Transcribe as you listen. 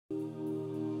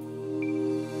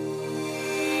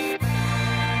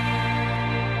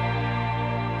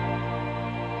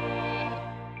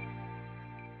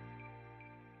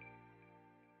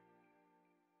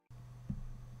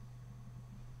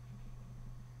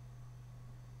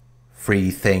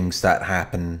3 things that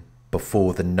happen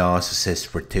before the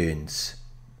narcissist returns.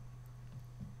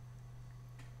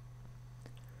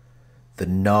 The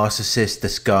narcissist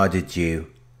discarded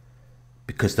you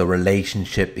because the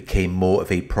relationship became more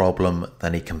of a problem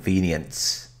than a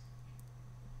convenience.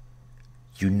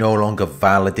 You no longer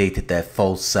validated their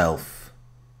false self.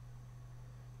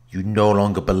 You no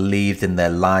longer believed in their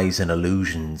lies and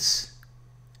illusions.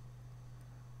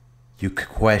 You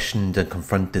questioned and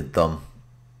confronted them.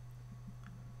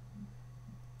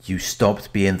 You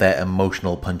stopped being their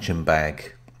emotional punching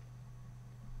bag.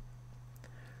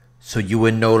 So you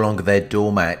were no longer their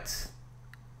doormat.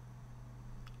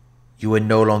 You were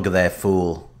no longer their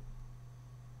fool.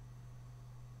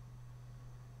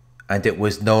 And it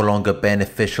was no longer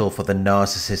beneficial for the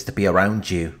narcissist to be around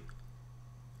you.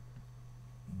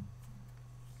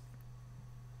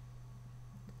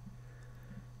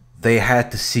 They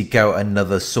had to seek out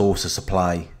another source of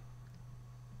supply.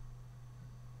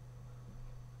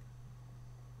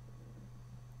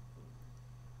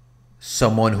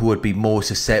 Someone who would be more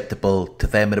susceptible to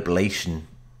their manipulation.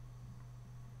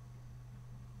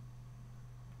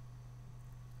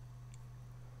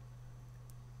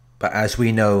 But as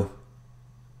we know,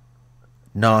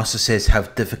 narcissists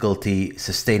have difficulty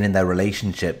sustaining their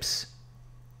relationships.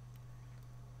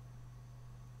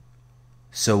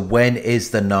 So when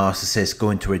is the narcissist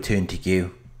going to return to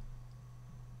you?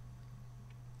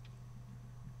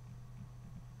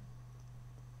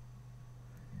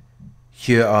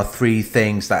 Here are 3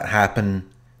 things that happen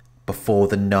before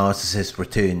the narcissist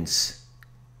returns.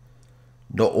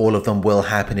 Not all of them will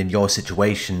happen in your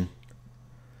situation,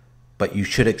 but you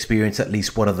should experience at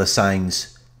least one of the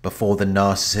signs before the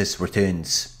narcissist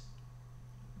returns.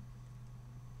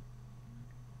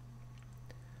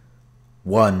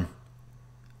 1.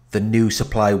 The new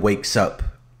supply wakes up.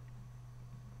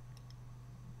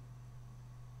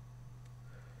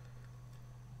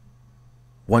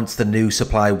 Once the new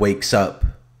supply wakes up,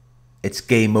 it's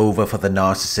game over for the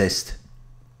narcissist.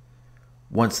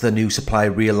 Once the new supply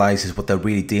realizes what they're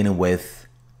really dealing with,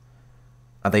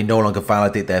 and they no longer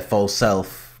validate their false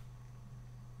self,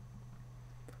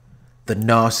 the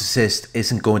narcissist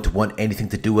isn't going to want anything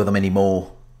to do with them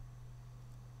anymore.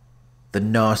 The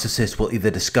narcissist will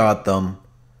either discard them,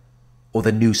 or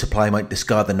the new supply might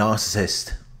discard the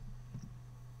narcissist.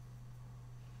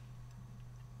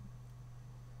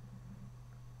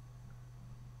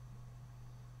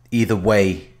 Either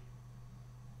way,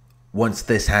 once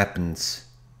this happens,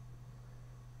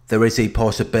 there is a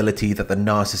possibility that the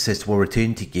narcissist will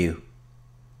return to you.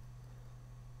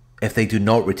 If they do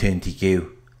not return to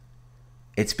you,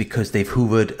 it's because they've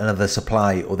hoovered another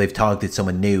supply or they've targeted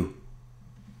someone new.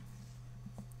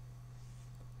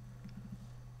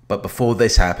 But before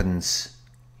this happens,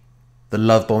 the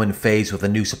love bombing phase with the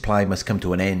new supply must come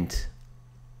to an end.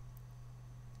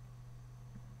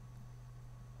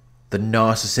 The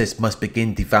narcissist must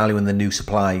begin devaluing the new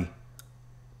supply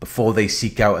before they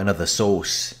seek out another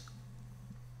source.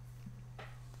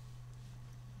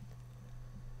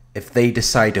 If they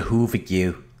decide to hoover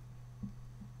you,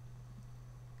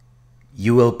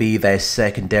 you will be their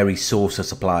secondary source of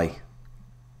supply.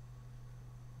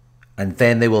 And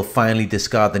then they will finally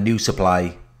discard the new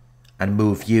supply and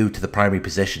move you to the primary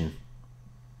position.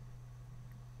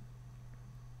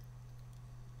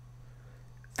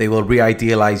 They will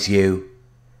re-idealize you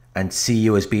and see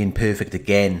you as being perfect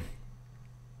again.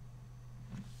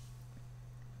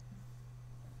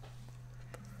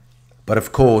 But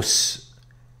of course,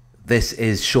 this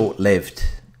is short-lived.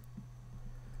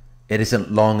 It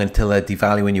isn't long until they're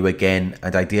devaluing you again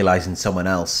and idealizing someone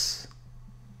else.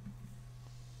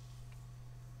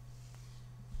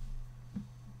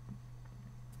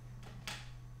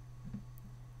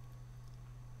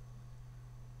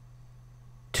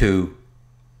 Two,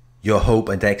 your hope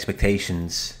and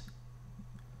expectations.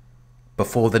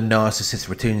 Before the narcissist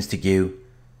returns to you,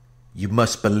 you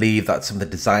must believe that something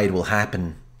desired will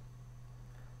happen.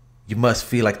 You must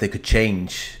feel like they could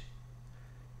change.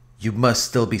 You must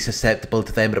still be susceptible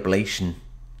to their manipulation.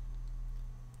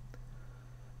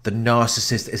 The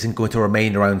narcissist isn't going to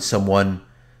remain around someone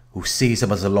who sees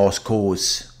them as a lost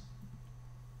cause.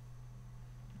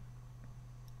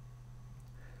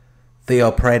 They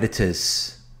are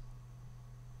predators.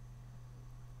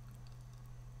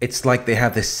 It's like they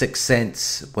have this sixth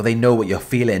sense where they know what you're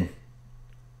feeling.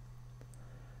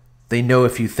 They know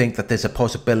if you think that there's a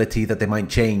possibility that they might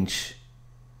change,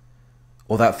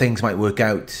 or that things might work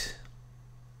out.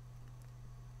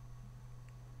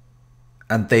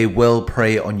 And they will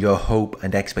prey on your hope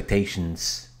and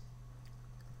expectations.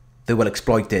 They will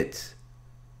exploit it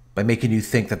by making you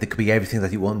think that they could be everything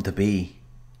that you want them to be.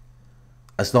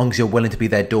 As long as you're willing to be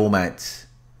their doormat,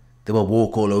 they will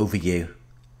walk all over you.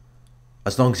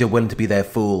 As long as you're willing to be their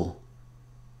fool,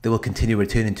 they will continue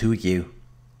returning to you.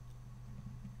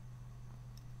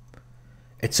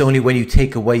 It's only when you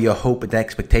take away your hope and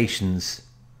expectations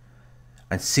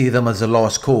and see them as a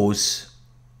lost cause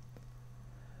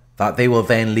that they will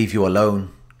then leave you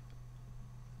alone.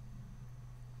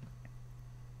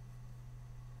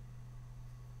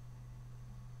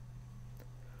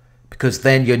 Because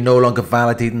then you're no longer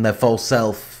validating their false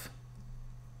self.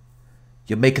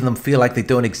 You're making them feel like they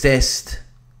don't exist.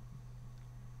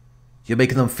 You're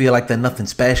making them feel like they're nothing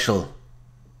special.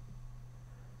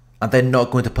 And they're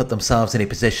not going to put themselves in a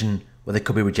position where they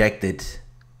could be rejected,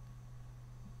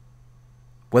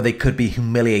 where they could be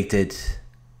humiliated,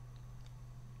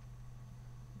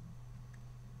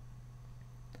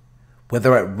 where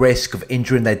they're at risk of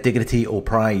injuring their dignity or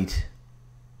pride.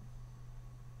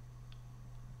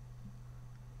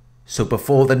 So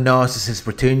before the narcissist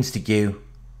returns to you,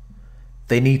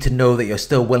 they need to know that you're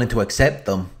still willing to accept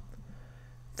them.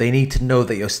 They need to know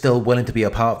that you're still willing to be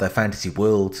a part of their fantasy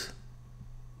world.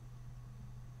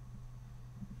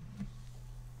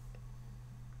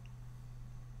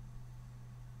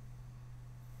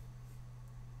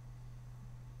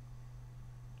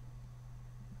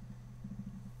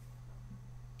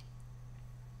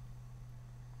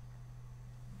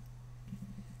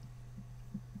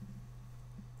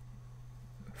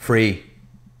 Three,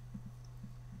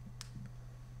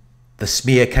 the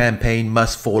smear campaign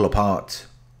must fall apart.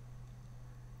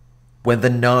 When the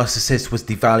narcissist was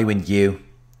devaluing you,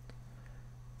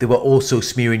 they were also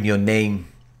smearing your name.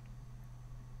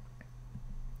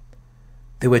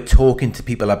 They were talking to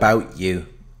people about you.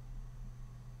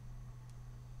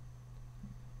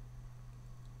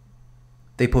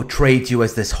 They portrayed you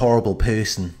as this horrible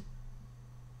person.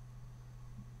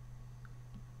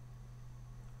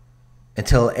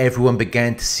 Until everyone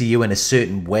began to see you in a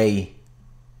certain way.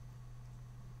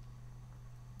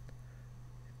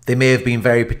 They may have been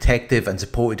very protective and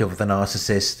supportive of the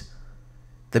narcissist.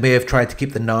 They may have tried to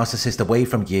keep the narcissist away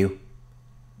from you.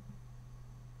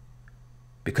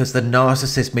 Because the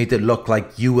narcissist made it look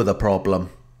like you were the problem.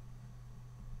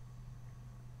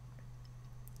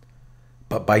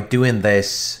 But by doing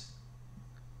this,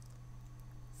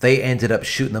 they ended up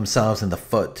shooting themselves in the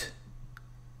foot.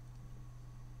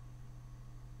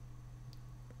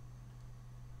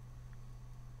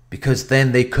 Because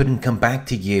then they couldn't come back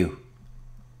to you.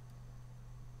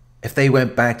 If they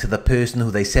went back to the person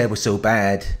who they said was so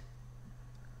bad,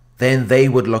 then they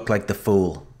would look like the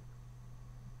fool.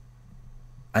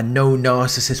 And no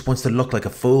narcissist wants to look like a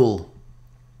fool.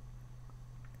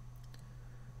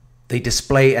 They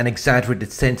display an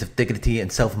exaggerated sense of dignity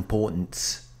and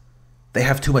self-importance. They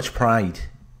have too much pride.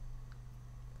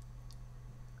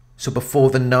 So before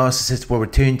the narcissist will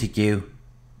return to you,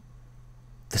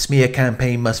 the smear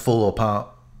campaign must fall apart.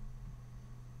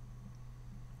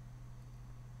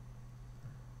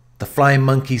 The flying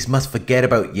monkeys must forget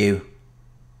about you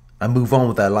and move on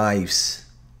with their lives.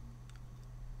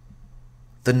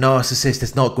 The narcissist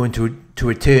is not going to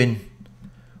return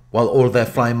while all their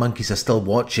flying monkeys are still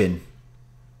watching.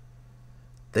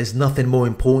 There's nothing more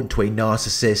important to a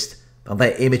narcissist than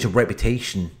their image and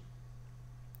reputation.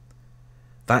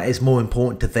 That is more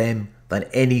important to them than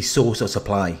any source or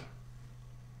supply.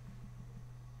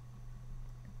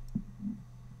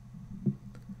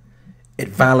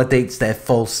 It validates their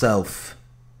false self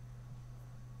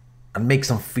and makes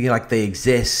them feel like they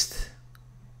exist.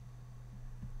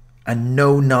 And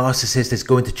no narcissist is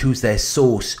going to choose their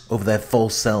source over their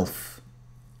false self.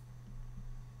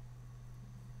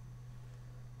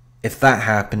 If that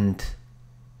happened,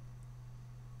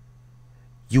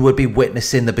 you would be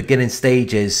witnessing the beginning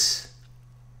stages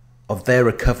of their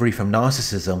recovery from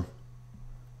narcissism,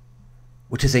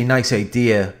 which is a nice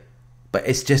idea, but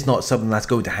it's just not something that's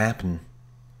going to happen.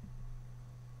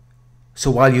 So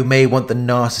while you may want the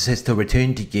narcissist to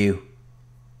return to you,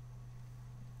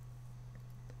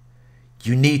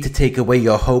 you need to take away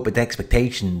your hope and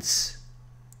expectations.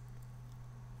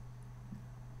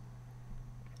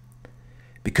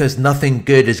 Because nothing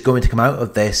good is going to come out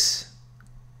of this.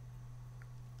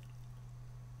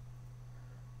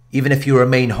 Even if you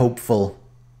remain hopeful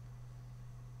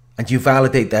and you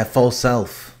validate their false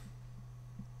self,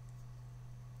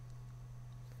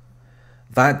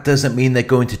 that doesn't mean they're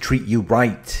going to treat you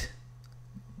right.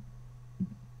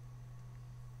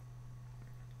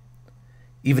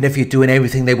 Even if you're doing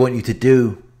everything they want you to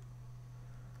do,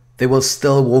 they will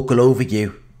still walk all over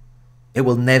you. It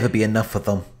will never be enough for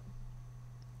them.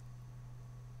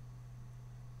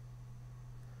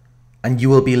 And you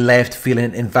will be left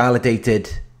feeling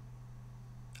invalidated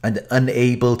and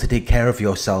unable to take care of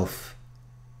yourself.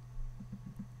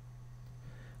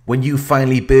 When you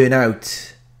finally burn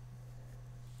out,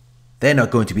 they're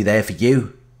not going to be there for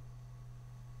you.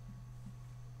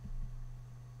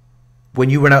 When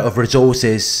you run out of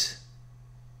resources,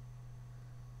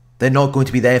 they're not going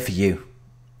to be there for you.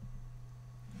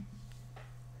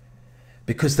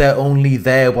 Because they're only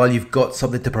there while you've got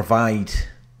something to provide.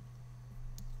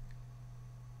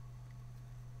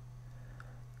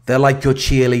 They're like your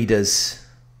cheerleaders.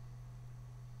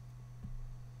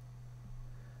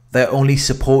 They're only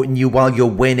supporting you while you're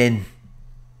winning.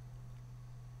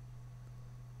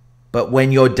 But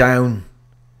when you're down,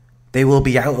 they will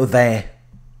be out of there.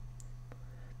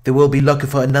 They will be looking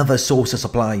for another source of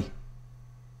supply.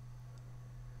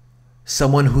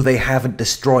 Someone who they haven't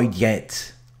destroyed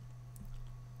yet.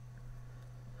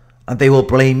 And they will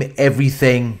blame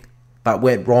everything that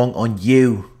went wrong on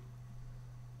you,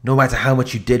 no matter how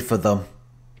much you did for them.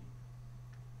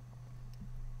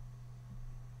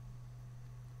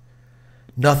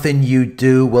 Nothing you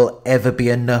do will ever be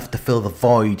enough to fill the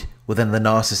void within the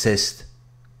narcissist.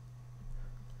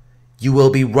 You will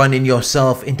be running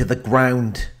yourself into the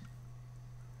ground.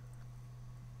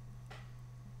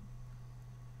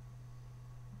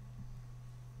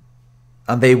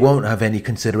 And they won't have any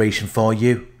consideration for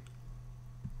you.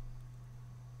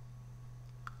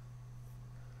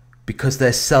 Because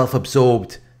they're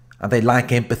self-absorbed and they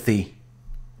lack empathy.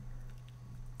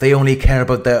 They only care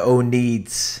about their own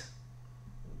needs.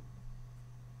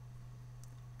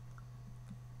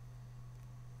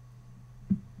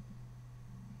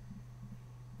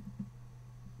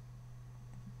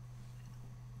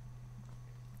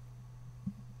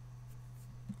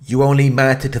 You only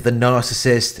matter to the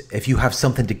narcissist if you have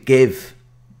something to give.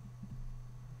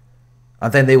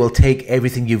 And then they will take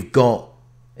everything you've got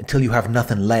until you have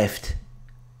nothing left.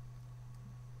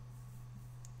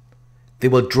 They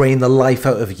will drain the life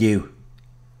out of you.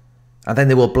 And then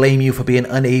they will blame you for being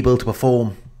unable to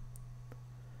perform.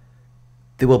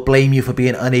 They will blame you for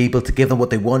being unable to give them what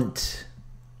they want.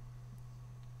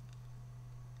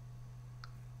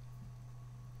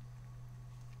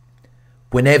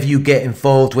 Whenever you get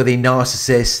involved with a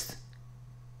narcissist,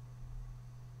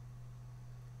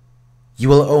 you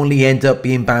will only end up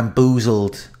being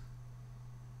bamboozled.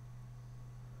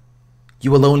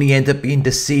 You will only end up being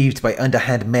deceived by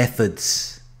underhand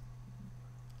methods.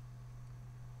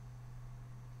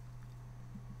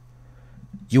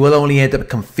 You will only end up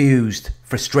confused,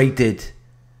 frustrated,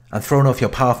 and thrown off your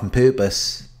path and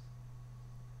purpose.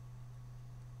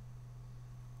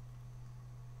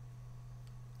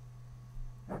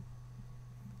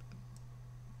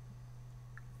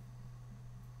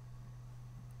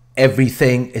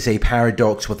 Everything is a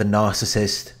paradox with a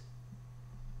narcissist.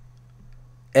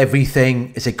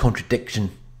 Everything is a contradiction.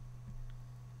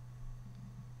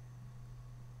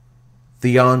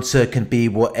 The answer can be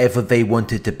whatever they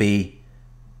want it to be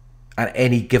at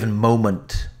any given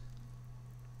moment.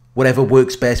 Whatever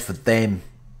works best for them.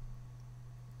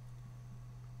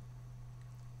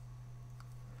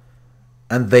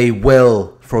 And they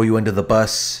will throw you under the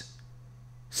bus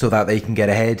so that they can get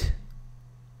ahead.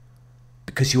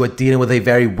 Because you are dealing with a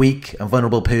very weak and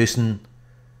vulnerable person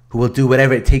who will do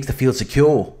whatever it takes to feel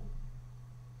secure.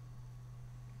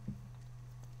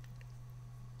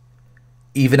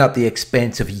 Even at the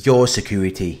expense of your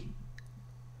security.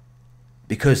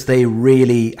 Because they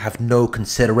really have no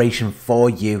consideration for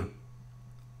you.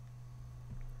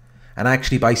 And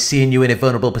actually, by seeing you in a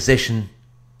vulnerable position,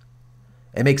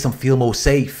 it makes them feel more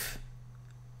safe.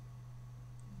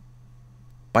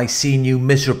 By seeing you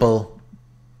miserable,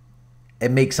 it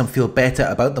makes them feel better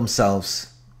about themselves.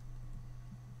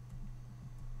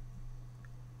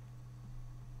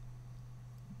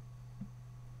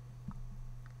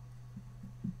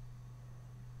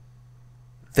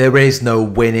 There is no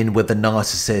winning with the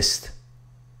narcissist.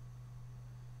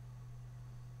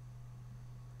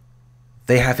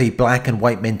 They have a black and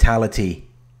white mentality,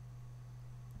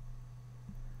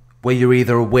 where you're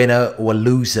either a winner or a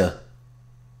loser.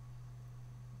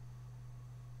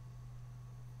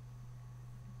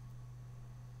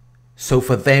 So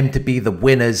for them to be the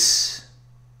winners,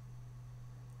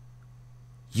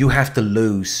 you have to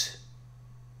lose.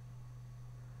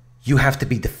 You have to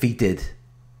be defeated.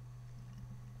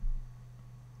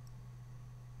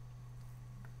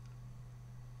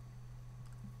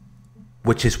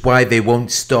 Which is why they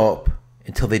won't stop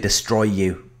until they destroy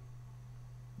you.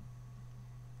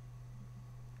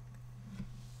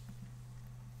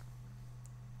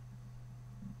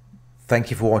 Thank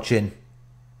you for watching.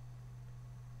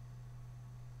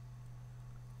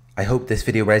 I hope this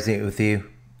video resonated with you.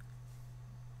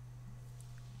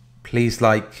 Please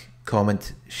like,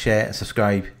 comment, share and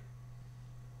subscribe.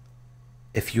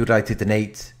 If you would like to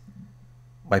donate,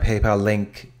 my PayPal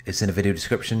link is in the video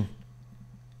description.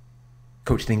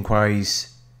 Coaching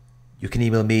inquiries, you can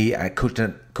email me at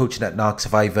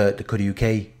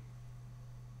coaching@narcsurvivor.co.uk.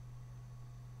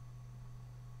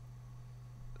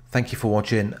 Thank you for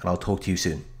watching, and I'll talk to you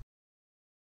soon.